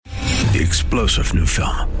The explosive new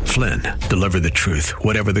film, Flynn, deliver the truth,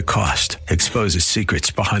 whatever the cost, exposes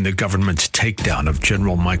secrets behind the government's takedown of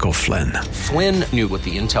General Michael Flynn. Flynn knew what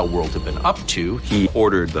the intel world had been up to. He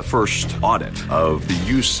ordered the first audit of the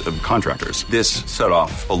use of contractors. This set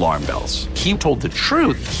off alarm bells. He told the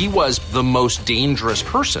truth. He was the most dangerous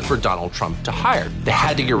person for Donald Trump to hire. They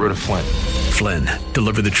had to get rid of Flynn. Flynn,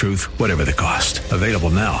 deliver the truth, whatever the cost. Available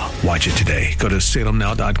now. Watch it today. Go to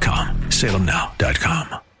salemnow.com.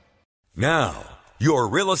 salemnow.com. Now, your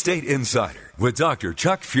Real Estate Insider with Dr.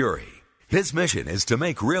 Chuck Fury. His mission is to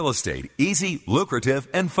make real estate easy, lucrative,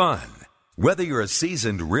 and fun. Whether you're a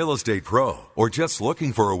seasoned real estate pro or just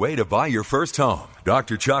looking for a way to buy your first home,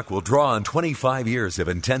 Dr. Chuck will draw on 25 years of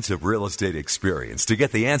intensive real estate experience to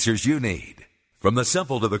get the answers you need. From the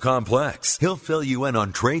simple to the complex, he'll fill you in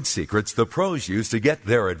on trade secrets the pros use to get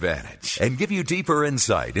their advantage and give you deeper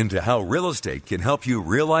insight into how real estate can help you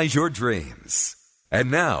realize your dreams.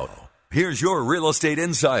 And now, here's your Real Estate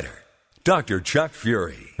Insider, Dr. Chuck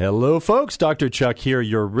Fury. Hello, folks. Dr. Chuck here,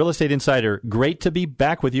 your Real Estate Insider. Great to be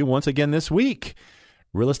back with you once again this week.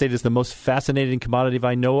 Real estate is the most fascinating commodity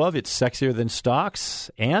I know of. It's sexier than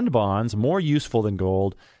stocks and bonds, more useful than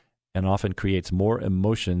gold, and often creates more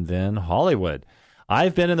emotion than Hollywood.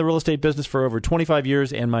 I've been in the real estate business for over 25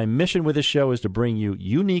 years, and my mission with this show is to bring you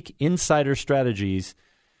unique insider strategies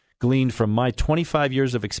gleaned from my 25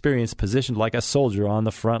 years of experience positioned like a soldier on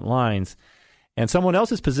the front lines. And someone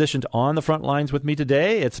else is positioned on the front lines with me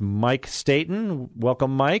today. It's Mike Staten.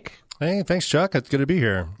 Welcome, Mike. Hey, thanks, Chuck. It's good to be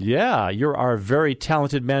here. Yeah, you're our very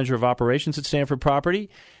talented manager of operations at Stanford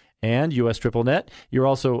Property and US TripleNet. You're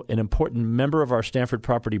also an important member of our Stanford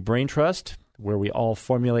Property Brain Trust, where we all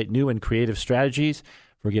formulate new and creative strategies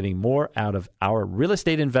for getting more out of our real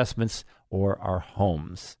estate investments or our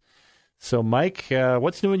homes. So, Mike,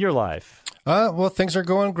 what's new in your life? Well, things are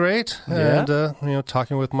going great. Yeah? And,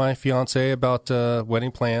 talking with my fiance about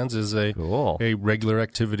wedding plans is a regular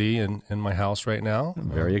activity in my house right now.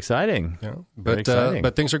 Very exciting.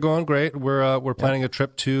 But things are going great. We're planning a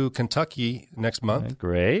trip to Kentucky next month. Okay,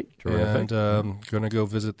 great. Terrific. And going to go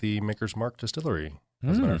visit the Maker's Mark Distillery,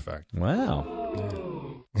 as a matter of fact. Wow.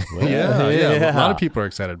 Well, yeah. A lot of people are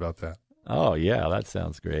excited about that. Oh, yeah. That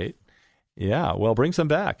sounds great. Yeah. Well, bring some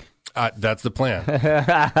back. That's the plan.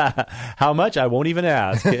 How much? I won't even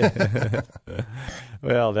ask.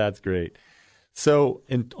 Well, that's great. So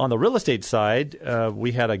on the real estate side,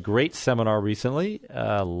 we had a great seminar recently.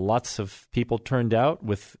 Lots of people turned out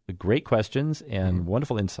with great questions and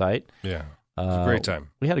wonderful insight. Yeah, it was a great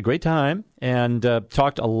time. We had a great time and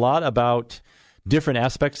talked a lot about different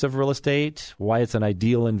aspects of real estate, why it's an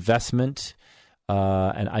ideal investment,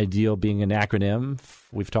 an ideal being an acronym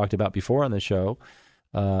we've talked about before on the show.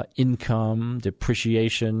 Income,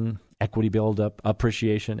 depreciation, equity buildup,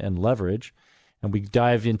 appreciation, and leverage. And we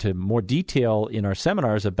dive into more detail in our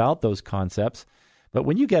seminars about those concepts. But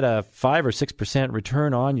when you get a 5 or 6%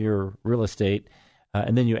 return on your real estate,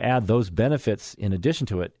 and then you add those benefits in addition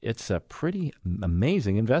to it, it's a pretty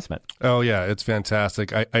amazing investment. Oh, yeah, it's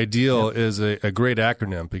fantastic. Ideal is a great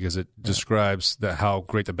acronym because it describes how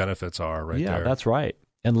great the benefits are there. Yeah, that's right.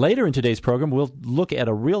 And later in today's program, we'll look at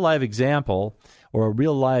a real-life example or a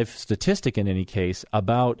real-life statistic in any case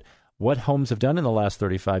about what homes have done in the last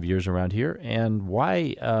 35 years around here and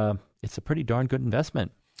why it's a pretty darn good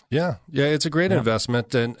investment. Yeah, it's a great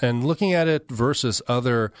investment. And looking at it versus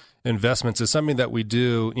other investments is something that we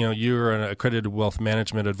do. You're an accredited wealth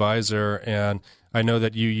management advisor, and I know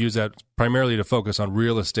that you use that primarily to focus on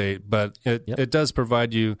real estate, but it does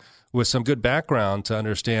provide you with some good background to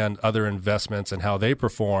understand other investments and how they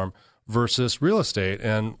perform versus real estate.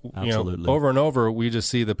 And over and over, we just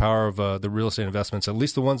see the power of the real estate investments, at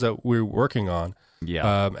least the ones that we're working on,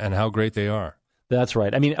 and how great they are. That's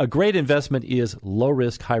right. I mean, a great investment is low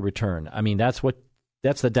risk, high return. I mean, that's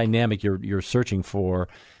the dynamic you're searching for.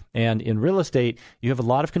 And in real estate, you have a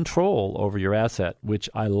lot of control over your asset, which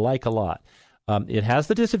I like a lot. It has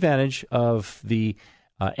the disadvantage of the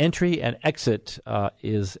entry and exit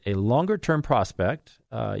is a longer-term prospect.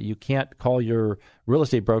 You can't call your real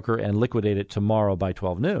estate broker and liquidate it tomorrow by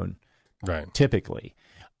 12 noon, right? Typically.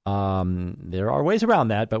 There are ways around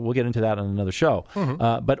that, but we'll get into that on another show.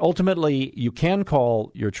 But ultimately, you can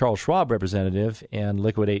call your Charles Schwab representative and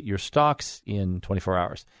liquidate your stocks in 24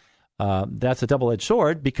 hours. That's a double-edged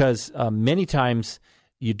sword because many times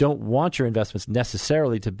you don't want your investments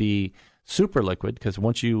necessarily to be super liquid because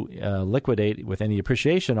once you liquidate with any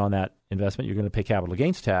appreciation on that investment, you're going to pay capital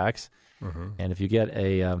gains tax. And if you get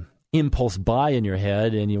a impulse buy in your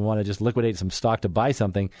head and you want to just liquidate some stock to buy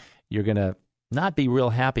something, you're going to not be real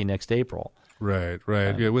happy next April. Right.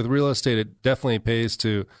 With real estate, it definitely pays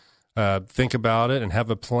to think about it and have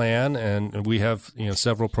a plan. And we have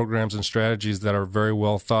several programs and strategies that are very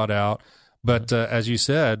well thought out. But as you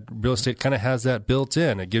said, real estate kind of has that built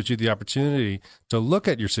in. It gives you the opportunity to look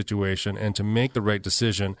at your situation and to make the right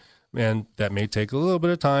decision. And that may take a little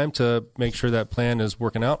bit of time to make sure that plan is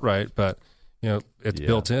working out right, but it's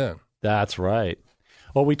built in. That's right.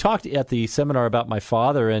 Well, we talked at the seminar about my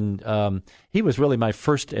father, and he was really my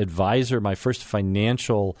first advisor, my first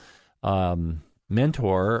financial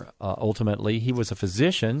mentor. Ultimately, he was a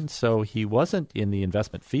physician, so he wasn't in the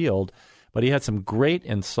investment field, but he had some great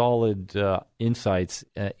and solid insights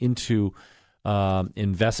into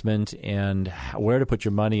investment and where to put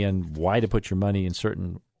your money and why to put your money in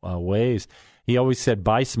certain ways. He always said,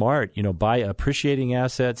 buy smart, buy appreciating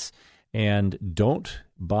assets and don't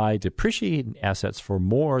buy depreciating assets for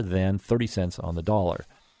more than 30 cents on the dollar.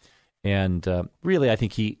 And really, I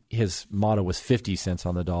think his motto was 50 cents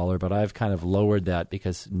on the dollar, but I've kind of lowered that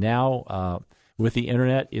because now with the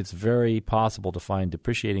internet, it's very possible to find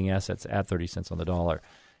depreciating assets at 30 cents on the dollar.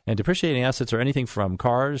 And depreciating assets are anything from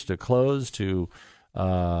cars to clothes to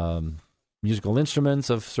musical instruments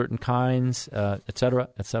of certain kinds, et cetera,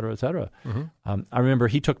 et cetera, et cetera. Mm-hmm. I remember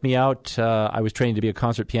he took me out. I was training to be a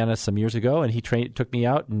concert pianist some years ago, and he took me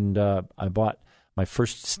out, and I bought my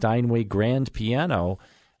first Steinway grand piano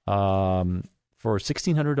for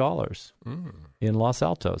 $1,600 in Los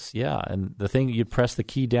Altos. Yeah, and the thing, you'd press the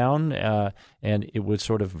key down, and it would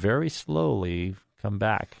sort of very slowly come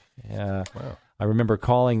back. Wow. I remember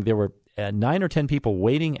calling. There were 9 or 10 people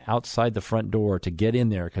waiting outside the front door to get in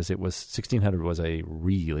there because it was $1,600 was a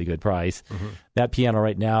really good price. Mm-hmm. That piano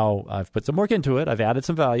right now, I've put some work into it. I've added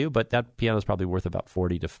some value, but that piano is probably worth about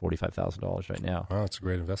 $40,000 to $45,000 right now. Wow, that's a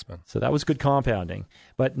great investment. So that was good compounding.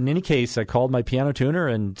 But in any case, I called my piano tuner,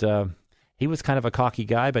 and he was kind of a cocky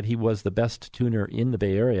guy, but he was the best tuner in the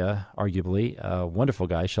Bay Area, arguably. A wonderful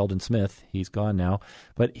guy, Sheldon Smith. He's gone now.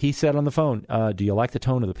 But he said on the phone, do you like the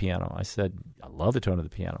tone of the piano? I said, I love the tone of the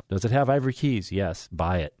piano. Does it have ivory keys? Yes.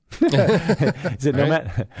 Buy it. He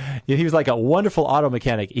said, he was like a wonderful auto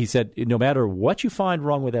mechanic. He said, no matter what you find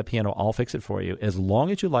wrong with that piano, I'll fix it for you, as long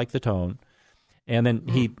as you like the tone. And then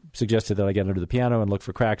he suggested that I get under the piano and look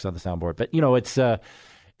for cracks on the soundboard. But,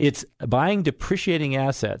 it's buying depreciating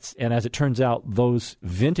assets, and as it turns out, those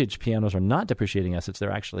vintage pianos are not depreciating assets. They're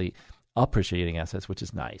actually appreciating assets, which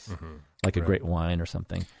is nice, like a great wine or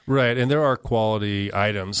something. Right, and there are quality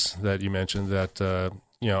items that you mentioned that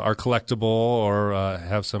are collectible or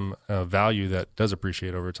have some value that does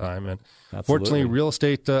appreciate over time. And fortunately, real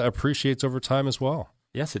estate appreciates over time as well.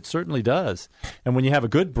 Yes, it certainly does. And when you have a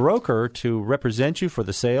good broker to represent you for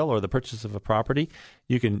the sale or the purchase of a property,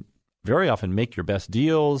 you can very often make your best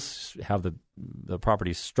deals, have the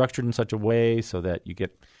property structured in such a way so that you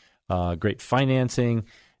get great financing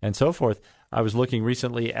and so forth. I was looking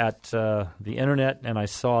recently at the internet, and I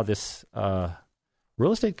saw this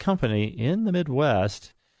real estate company in the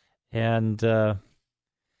Midwest, and it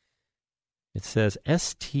says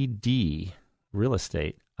STD Real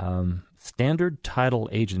Estate, Standard Title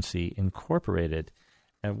Agency Incorporated.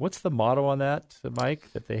 And what's the motto on that,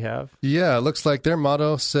 Mike, that they have? Yeah, it looks like their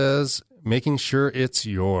motto says, making sure it's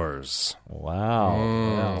yours.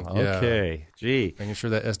 Wow. Okay. Yeah. Gee. Making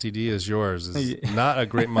sure that STD is yours is not a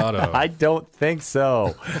great motto. I don't think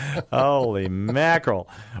so. Holy mackerel.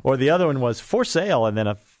 Or the other one was for sale, and then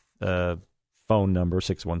a phone number,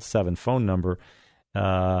 617 phone number.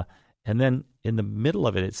 And then in the middle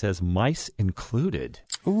of it, it says mice included.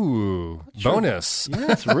 Ooh, bonus.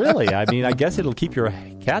 Yes, really. I mean, I guess it'll keep your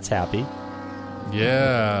cats happy.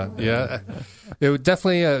 Yeah. It would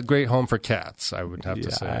definitely a great home for cats, I would have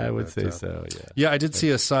to say. I would say so, yeah. Yeah, I did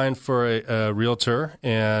see a sign for a realtor,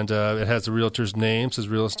 and it has the realtor's name, says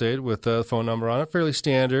real estate, with a phone number on it, fairly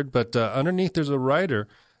standard. But underneath, there's a rider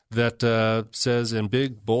that says in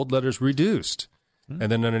big, bold letters, reduced. And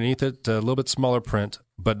then underneath it, a little bit smaller print,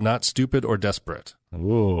 but not stupid or desperate.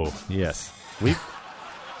 Ooh, yes.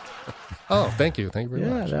 Oh, thank you. Thank you very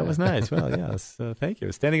much. Yeah, that was nice. Well, yes. Thank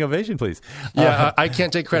you. Standing ovation, please. Yeah, I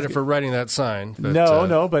can't take credit for writing that sign. But,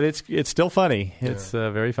 no, but it's still funny. It's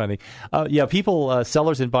very funny. People,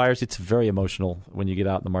 sellers and buyers, it's very emotional when you get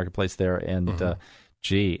out in the marketplace there. And,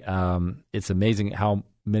 it's amazing how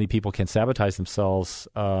many people can sabotage themselves,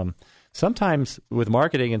 sometimes with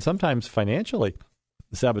marketing and sometimes financially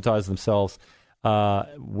sabotage themselves.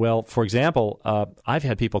 For example, I've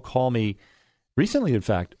had people call me recently, in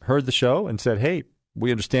fact, heard the show and said, hey,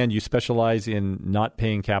 we understand you specialize in not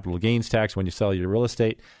paying capital gains tax when you sell your real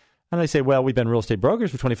estate. And I say, well, we've been real estate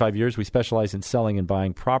brokers for 25 years. We specialize in selling and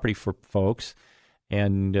buying property for folks.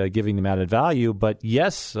 and giving them added value. But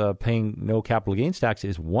yes, paying no capital gains tax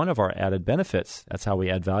is one of our added benefits. That's how we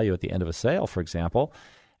add value at the end of a sale, for example.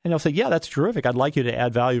 And they'll say, yeah, that's terrific. I'd like you to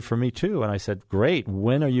add value for me too. And I said, great.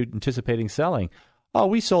 When are you anticipating selling? Oh,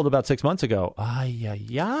 we sold about 6 months ago.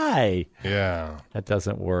 Ay. Yeah. That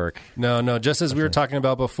doesn't work. No. Just as we were talking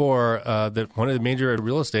about before, that one of the major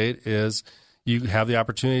real estate is you have the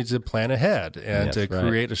opportunity to plan ahead and to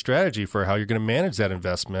create a strategy for how you're going to manage that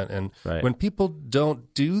investment. And when people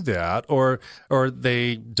don't do that or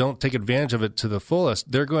they don't take advantage of it to the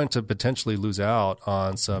fullest, they're going to potentially lose out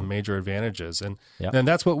on some major advantages. And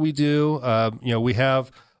that's what we do. We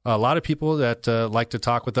have a lot of people that like to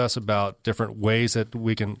talk with us about different ways that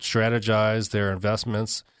we can strategize their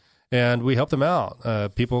investments, and we help them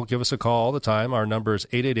out. People give us a call all the time. Our number is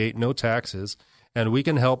 888-NO-TAXES. And we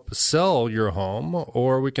can help sell your home,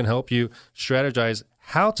 or we can help you strategize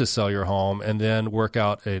how to sell your home and then work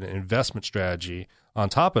out an investment strategy on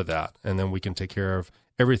top of that. And then we can take care of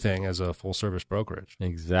everything as a full-service brokerage.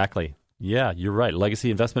 Exactly. Yeah, you're right.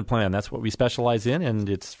 Legacy investment plan. That's what we specialize in, and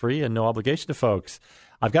it's free and no obligation to folks.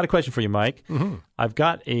 I've got a question for you, Mike. Mm-hmm. I've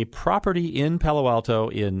got a property in Palo Alto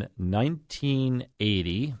in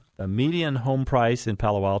 1980. The median home price in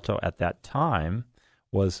Palo Alto at that time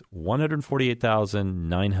was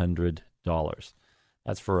 $148,900.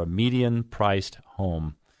 That's for a median-priced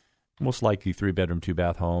home, most likely 3-bedroom,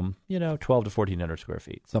 2-bath home, 12 to 1,400 square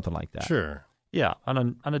feet, something like that. Sure. Yeah,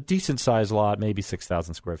 on a decent-sized lot, maybe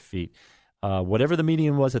 6,000 square feet. Whatever the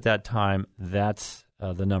median was at that time, that's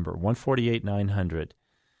the number, $148,900.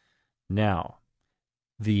 Now,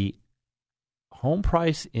 the home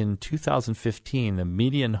price in 2015, the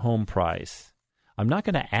median home price, I'm not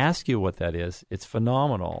going to ask you what that is. It's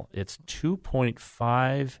phenomenal. It's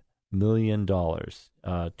 $2.5 million,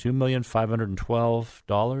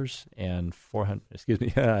 $2,512 and $400. Excuse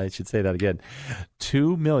me, I should say that again.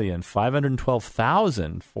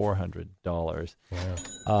 $2,512,400.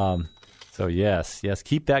 Wow. So yes,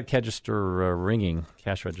 keep that register ringing,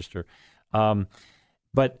 cash register.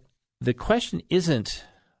 But the question isn't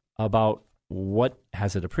about what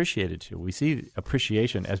has it appreciated to. We see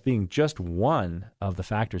appreciation as being just one of the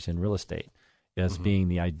factors in real estate, as being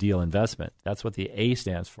the ideal investment. That's what the A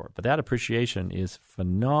stands for. But that appreciation is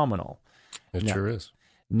phenomenal. It sure is.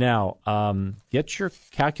 Now, get your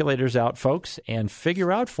calculators out, folks, and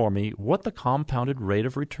figure out for me what the compounded rate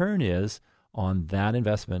of return is on that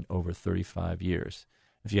investment over 35 years.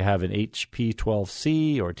 If you have an HP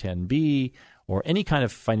 12C or 10B or any kind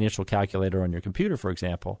of financial calculator on your computer, for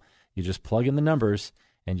example, you just plug in the numbers,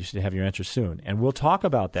 and you should have your answer soon. And we'll talk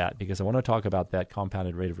about that because I want to talk about that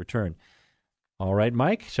compounded rate of return. All right,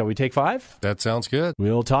 Mike, shall we take 5? That sounds good.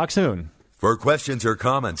 We'll talk soon. For questions or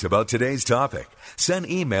comments about today's topic, send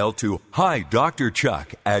email to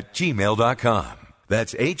hidrchuck@gmail.com.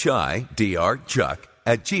 That's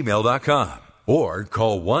HIDRchuck@gmail.com. Or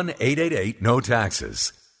call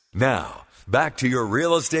 1-888-NO-TAXES. Now, back to your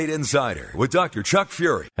Real Estate Insider with Dr. Chuck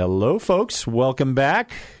Fury. Hello, folks. Welcome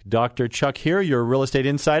back. Dr. Chuck here, your Real Estate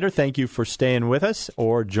Insider. Thank you for staying with us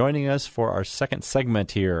or joining us for our second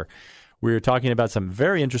segment here. We're talking about some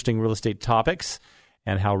very interesting real estate topics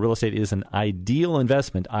and how real estate is an ideal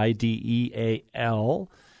investment,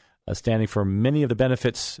 IDEAL, standing for many of the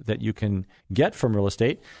benefits that you can get from real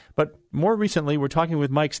estate. But more recently, we're talking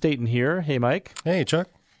with Mike Staten here. Hey, Mike. Hey, Chuck.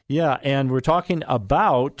 Yeah, and we're talking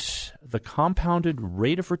about the compounded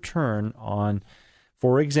rate of return on,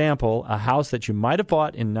 for example, a house that you might have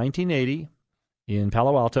bought in 1980 in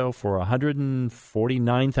Palo Alto for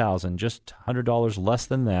 $149,000, just $100 less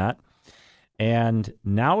than that. And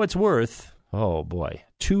now it's worth,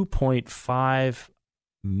 $2.5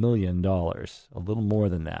 million, a little more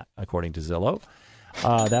than that, according to Zillow.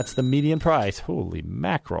 That's the median price. Holy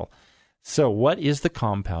mackerel. So what is the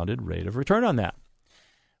compounded rate of return on that?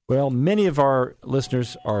 Well, many of our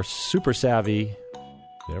listeners are super savvy.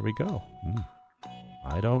 There we go.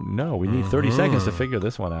 I don't know. We need 30 seconds to figure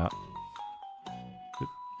this one out.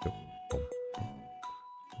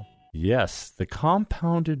 Yes, the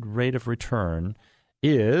compounded rate of return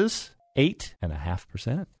is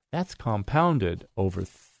 8.5%. That's compounded over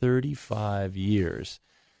 35 years.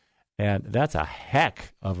 And that's a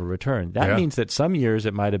heck of a return. That means that some years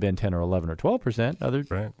it might have been 10 or 11 or 12%. Other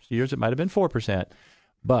years it might have been 4%.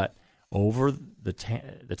 But over the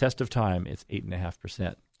test of time, it's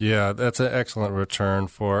 8.5%. Yeah, that's an excellent return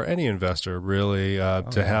for any investor, really,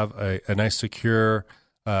 to have a nice, secure,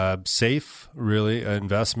 safe, really,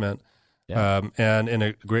 investment. and in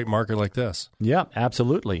a great market like this. Yeah,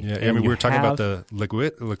 absolutely. Yeah, I mean, we were talking about the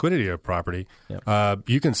liquidity of property. Yep.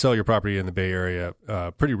 You can sell your property in the Bay Area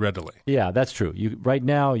pretty readily. Yeah, that's true. Right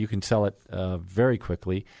now, you can sell it very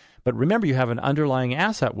quickly. But remember, you have an underlying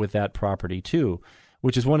asset with that property, too,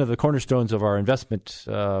 which is one of the cornerstones of our investment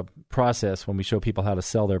process when we show people how to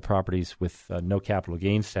sell their properties with no capital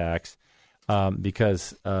gains tax,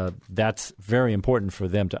 because that's very important for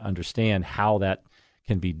them to understand how that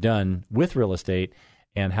can be done with real estate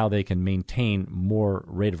and how they can maintain more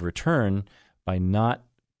rate of return by not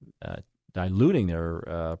diluting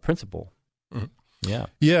their principal. Mm-hmm.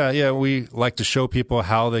 Yeah. We like to show people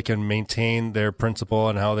how they can maintain their principal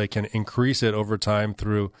and how they can increase it over time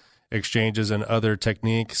through exchanges and other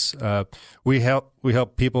techniques. We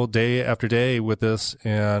help people day after day with this,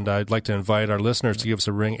 and I'd like to invite our listeners to give us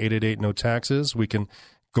a ring, 888-NO-TAXES. We can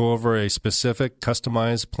go over a specific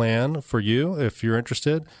customized plan for you if you're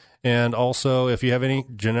interested. And also, if you have any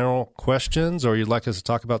general questions or you'd like us to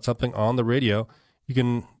talk about something on the radio, you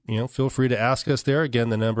can feel free to ask us there. Again,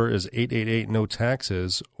 the number is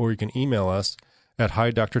 888-NO-TAXES, or you can email us at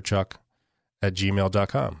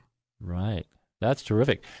hidrchuck@gmail.com. Right. That's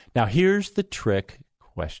terrific. Now, here's the trick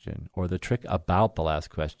question, or the trick about the last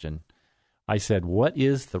question. I said, what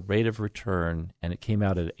is the rate of return? And it came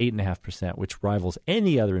out at 8.5%, which rivals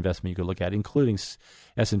any other investment you could look at, including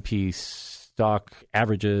S&P stock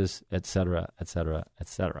averages, et cetera, et cetera, et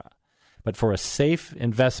cetera. But for a safe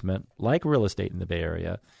investment like real estate in the Bay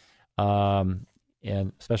Area, and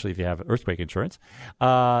especially if you have earthquake insurance,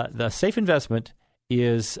 the safe investment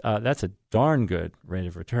is that's a darn good rate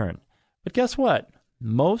of return. But guess what?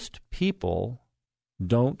 Most people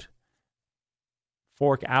don't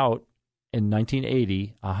fork out in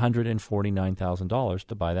 1980 $149,000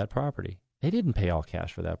 to buy that property. They didn't pay all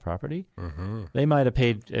cash for that property. Mm-hmm. They might have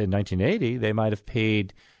paid in 1980. They might have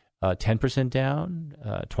paid 10% down,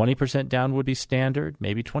 20% down would be standard,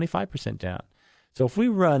 maybe 25% down. So if we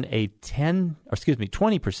run a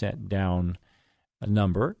 20% down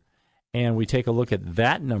number, and we take a look at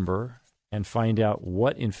that number and find out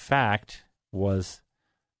what, in fact, was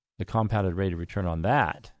the compounded rate of return on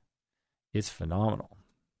that, it's phenomenal.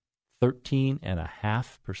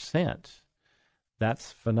 13.5%.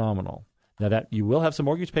 That's phenomenal. Now, that you will have some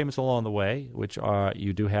mortgage payments along the way, which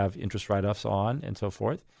you do have interest write-offs on and so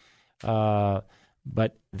forth.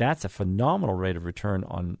 But that's a phenomenal rate of return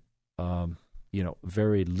on,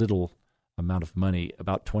 very little amount of money,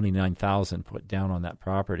 about $29,000 put down on that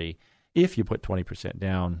property if you put 20%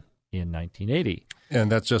 down in 1980.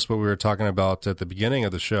 And that's just what we were talking about at the beginning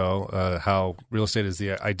of the show, how real estate is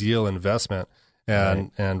the ideal investment.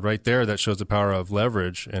 And right there, that shows the power of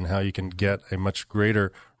leverage and how you can get a much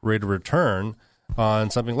greater rate of return on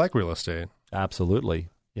something like real estate. Absolutely.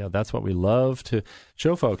 Yeah, that's what we love to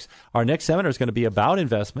show folks. Our next seminar is going to be about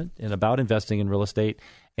investment and about investing in real estate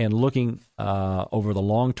and looking over the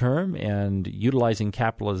long term and utilizing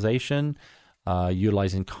capitalization,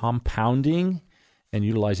 utilizing compounding, and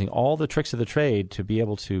utilizing all the tricks of the trade to be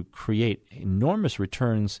able to create enormous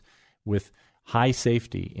returns with high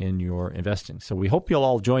safety in your investing. So we hope you'll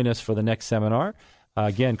all join us for the next seminar.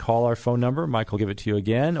 Again, call our phone number. Mike will give it to you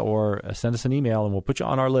again, or send us an email, and we'll put you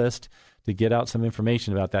on our list to get out some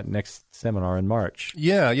information about that next seminar in March.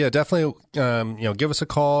 Yeah, definitely. Give us a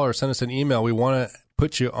call or send us an email. We want to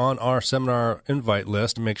put you on our seminar invite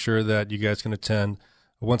list and make sure that you guys can attend.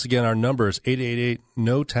 Once again, our number is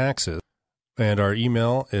 888-NO-TAXES, and our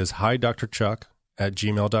email is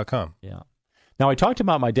hidrchuck@gmail.com. Yeah. Now, I talked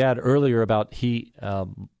about my dad earlier about he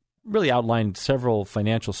really outlined several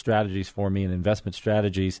financial strategies for me and investment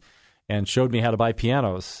strategies and showed me how to buy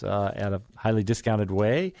pianos at a highly discounted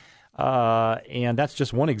way. And that's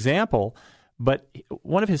just one example. But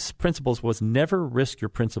one of his principles was never risk your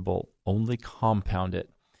principal, only compound it.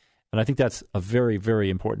 And I think that's a very, very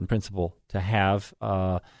important principle to have.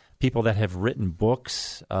 People that have written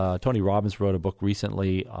books, Tony Robbins wrote a book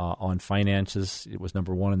recently on finances. It was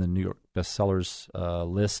number 1 in the New York bestsellers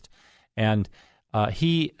list. And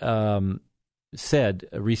he said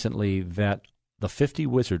recently that the 50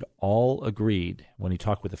 wizards all agreed, when he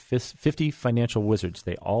talked with the 50 financial wizards,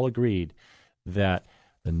 they all agreed that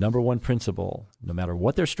the number one principle, no matter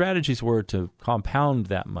what their strategies were to compound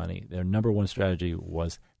that money, their number one strategy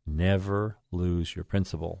was never lose your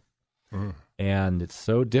principal. Mm. And it's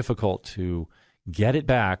so difficult to get it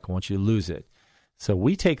back once you lose it. So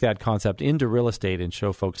we take that concept into real estate and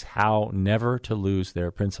show folks how never to lose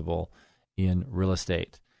their principal in real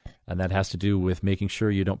estate. And that has to do with making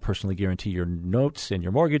sure you don't personally guarantee your notes and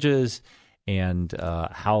your mortgages, and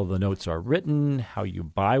how the notes are written, how you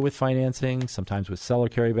buy with financing, sometimes with seller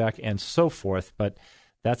carryback, and so forth. But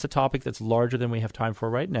That's a topic that's larger than we have time for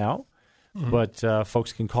right now. But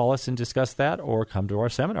folks can call us and discuss that or come to our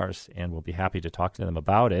seminars, and we'll be happy to talk to them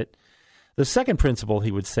about it. The second principle,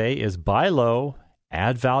 he would say, is buy low,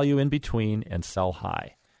 add value in between, and sell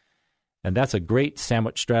high. And that's a great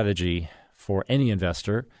sandwich strategy for any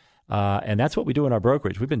investor. And that's what we do in our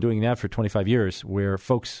brokerage. We've been doing that for 25 years, where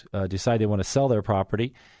folks decide they want to sell their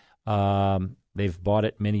property. They've bought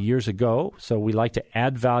it many years ago, so we like to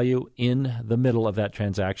add value in the middle of that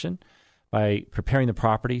transaction by preparing the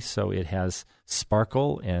property so it has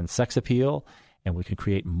sparkle and sex appeal, and we can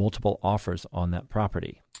create multiple offers on that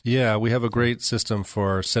property. Yeah, we have a great system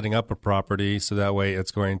for setting up a property so that way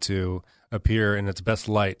it's going to appear in its best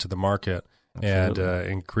light to the market. Absolutely. And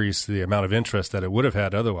increase the amount of interest that it would have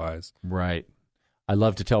had otherwise. Right. I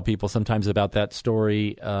love to tell people sometimes about that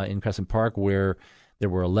story in Crescent Park where there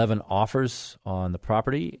were 11 offers on the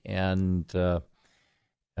property, and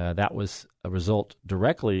that was a result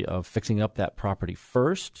directly of fixing up that property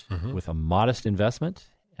first with a modest investment,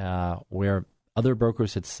 where other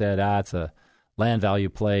brokers had said, it's a land value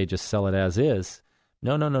play, just sell it as is.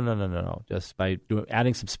 No. Just by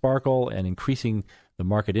adding some sparkle and increasing the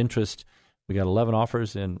market interest, we got 11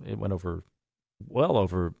 offers, and it went over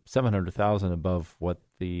 $700,000 above what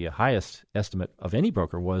the highest estimate of any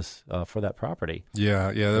broker was for that property.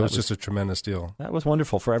 Yeah, that was just a tremendous deal. That was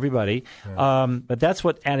wonderful for everybody. Yeah. But that's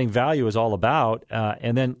what adding value is all about.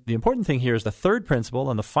 And then the important thing here is the third principle,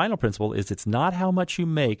 and the final principle is it's not how much you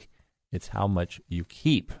make, it's how much you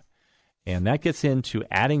keep. And that gets into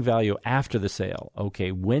adding value after the sale.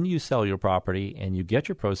 Okay, when you sell your property and you get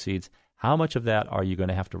your proceeds, how much of that are you going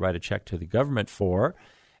to have to write a check to the government for?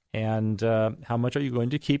 And how much are you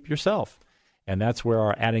going to keep yourself? And that's where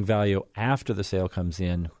our adding value after the sale comes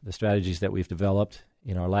in. The strategies that we've developed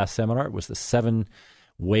in our last seminar was the 7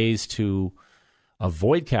 ways to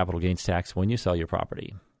avoid capital gains tax when you sell your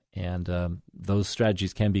property. And those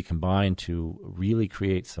strategies can be combined to really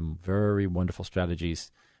create some very wonderful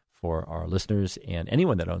strategies for our listeners and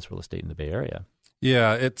anyone that owns real estate in the Bay Area.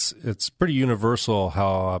 Yeah, it's pretty universal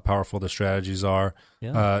how powerful the strategies are.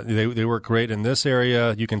 Yeah. They work great in this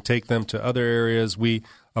area. You can take them to other areas. We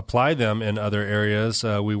apply them in other areas.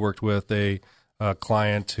 We worked with a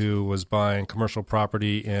client who was buying commercial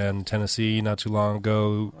property in Tennessee not too long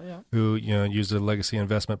ago, who used a legacy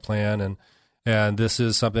investment plan, and this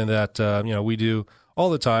is something that we do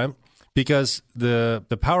all the time because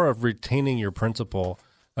the power of retaining your principal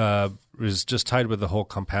is just tied with the whole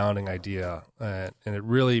compounding idea, and it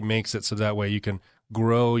really makes it so that way you can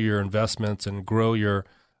grow your investments and grow your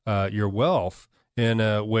wealth in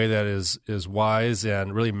a way that is wise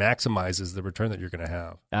and really maximizes the return that you're going to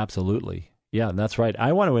have. Absolutely. Yeah, that's right.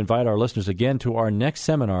 I want to invite our listeners again to our next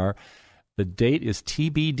seminar. The date is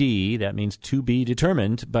TBD. That means to be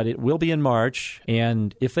determined, but it will be in March.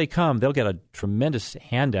 And if they come, they'll get a tremendous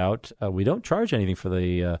handout. We don't charge anything for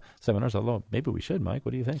the seminars, although maybe we should, Mike.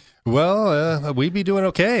 What do you think? Well, we'd be doing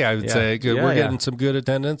okay, I would say. We're getting some good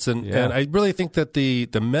attendance. And I really think that the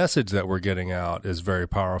message that we're getting out is very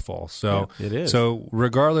powerful. So it is. So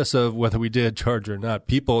regardless of whether we did charge or not,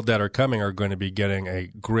 people that are coming are going to be getting a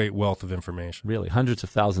great wealth of information. Really, hundreds of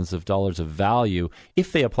thousands of dollars of value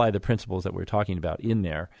if they apply the principles that we're talking about in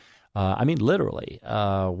there. Literally.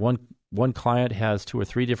 One client has 2 or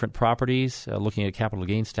 3 different properties looking at capital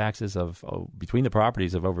gains taxes of between the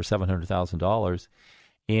properties of over $700,000,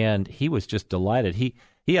 and he was just delighted. He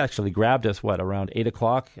actually grabbed us around 8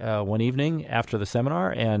 o'clock one evening after the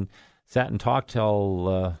seminar and sat and talked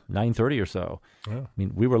till 9:30 or so. Yeah.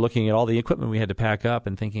 We were looking at all the equipment we had to pack up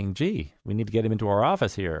and thinking, gee, we need to get him into our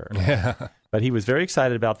office here. Yeah. But he was very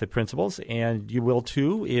excited about the principles, and you will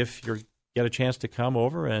too if you get a chance to come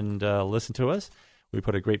over and listen to us. We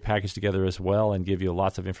put a great package together as well and give you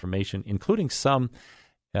lots of information, including some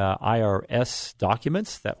IRS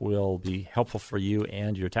documents that will be helpful for you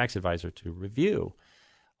and your tax advisor to review.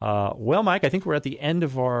 Well, Mike, I think we're at the end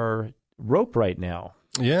of our rope right now.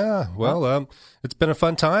 Yeah, well, it's been a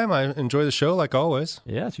fun time. I enjoy the show like always.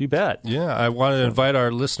 Yes, you bet. Yeah, I want to invite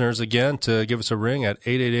our listeners again to give us a ring at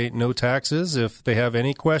 888-NO-TAXES if they have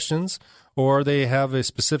any questions or they have a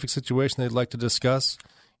specific situation they'd like to discuss.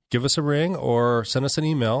 Give us a ring or send us an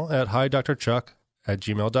email at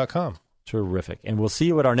hidrchuck@gmail.com. Terrific. And we'll see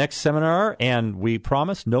you at our next seminar, and we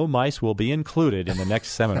promise no mice will be included in the next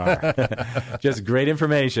seminar. Just great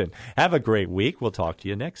information. Have a great week. We'll talk to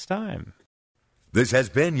you next time. This has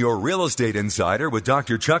been your Real Estate Insider with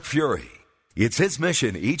Dr. Chuck Fury. It's his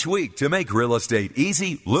mission each week to make real estate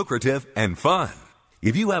easy, lucrative, and fun.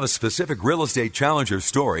 If you have a specific real estate challenge or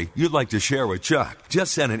story you'd like to share with Chuck,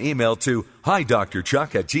 just send an email to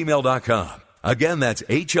hidrchuck@gmail.com. Again, that's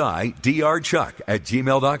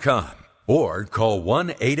HIDRChuck@gmail.com. Or call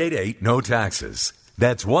 1-888-NO-TAXES.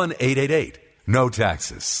 That's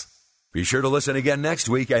 1-888-NO-TAXES. Be sure to listen again next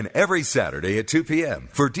week and every Saturday at 2 p.m.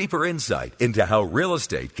 for deeper insight into how real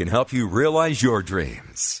estate can help you realize your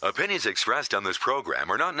dreams. Opinions expressed on this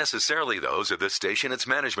program are not necessarily those of this station, its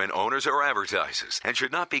management, owners, or advertisers, and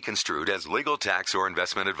should not be construed as legal, tax, or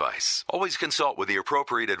investment advice. Always consult with the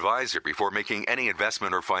appropriate advisor before making any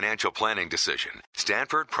investment or financial planning decision.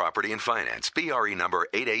 Stanford Property and Finance, BRE number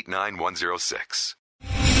 889106.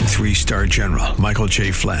 3-star General Michael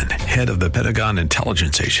J. Flynn, head of the Pentagon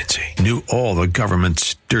Intelligence Agency, knew all the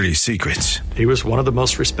government's dirty secrets. He was one of the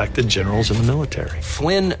most respected generals in the military.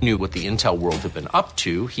 Flynn knew what the intel world had been up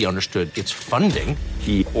to. He understood its funding.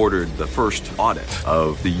 He ordered the first audit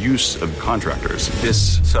of the use of contractors.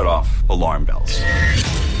 This set off alarm bells.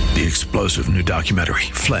 The explosive new documentary,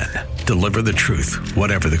 Flynn, Deliver the Truth,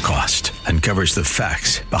 Whatever the Cost, uncovers the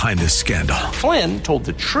facts behind this scandal. Flynn told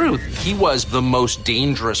the truth. He was the most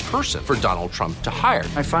dangerous person for Donald Trump to hire.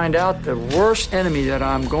 I find out the worst enemy that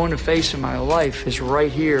I'm going to face in my life is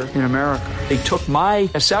right here in America. They took my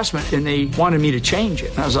assessment and they wanted me to change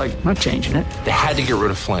it. And I was like, I'm not changing it. They had to get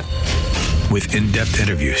rid of Flynn. With in-depth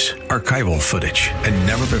interviews, archival footage, and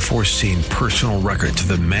never-before-seen personal records of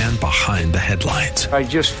the man behind the headlines. I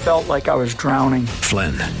just felt like I was drowning.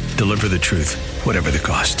 Flynn, Deliver the Truth, Whatever the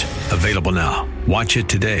Cost. Available now. Watch it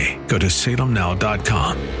today. Go to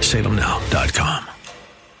salemnow.com. salemnow.com.